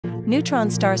Neutron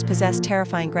stars possess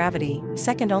terrifying gravity,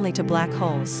 second only to black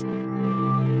holes.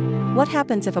 What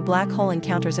happens if a black hole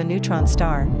encounters a neutron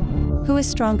star? Who is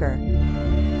stronger?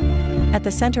 At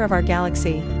the center of our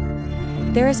galaxy,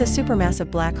 there is a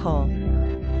supermassive black hole,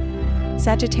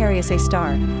 Sagittarius A star.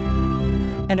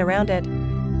 And around it,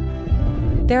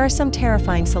 there are some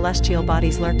terrifying celestial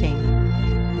bodies lurking.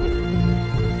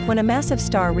 When a massive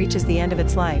star reaches the end of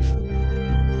its life,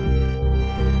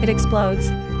 it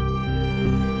explodes,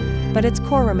 but its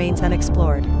core remains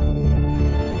unexplored.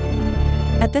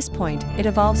 At this point, it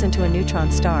evolves into a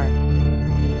neutron star.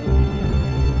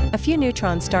 A few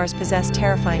neutron stars possess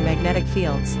terrifying magnetic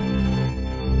fields,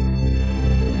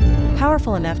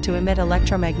 powerful enough to emit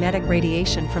electromagnetic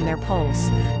radiation from their poles.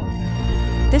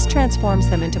 This transforms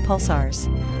them into pulsars.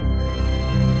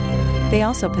 They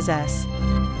also possess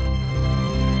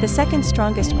the second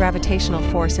strongest gravitational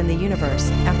force in the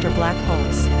universe, after black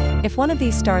holes. If one of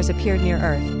these stars appeared near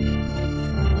Earth,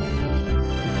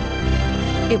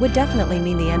 it would definitely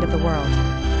mean the end of the world.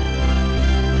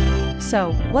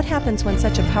 So, what happens when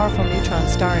such a powerful neutron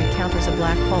star encounters a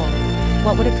black hole?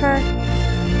 What would occur?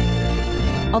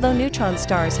 Although neutron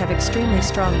stars have extremely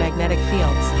strong magnetic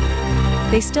fields,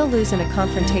 they still lose in a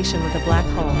confrontation with a black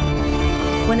hole.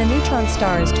 When a neutron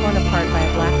star is torn apart by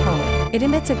a black hole, it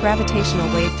emits a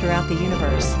gravitational wave throughout the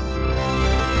universe,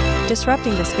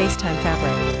 disrupting the space-time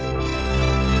fabric.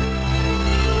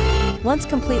 Once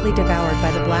completely devoured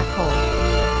by the black hole,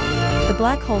 the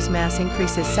black hole's mass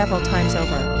increases several times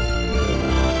over,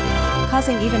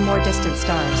 causing even more distant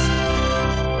stars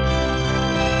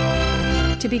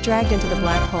to be dragged into the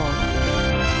black hole.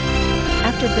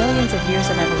 After billions of years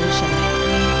of evolution,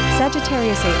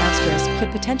 Sagittarius A asterisk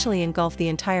could potentially engulf the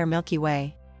entire Milky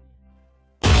Way.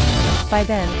 By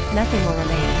then, nothing will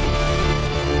remain.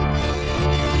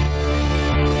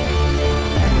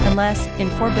 Unless, in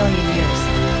 4 billion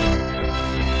years,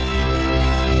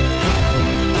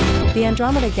 the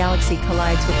Andromeda Galaxy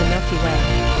collides with the Milky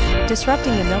Way,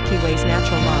 disrupting the Milky Way's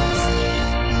natural laws.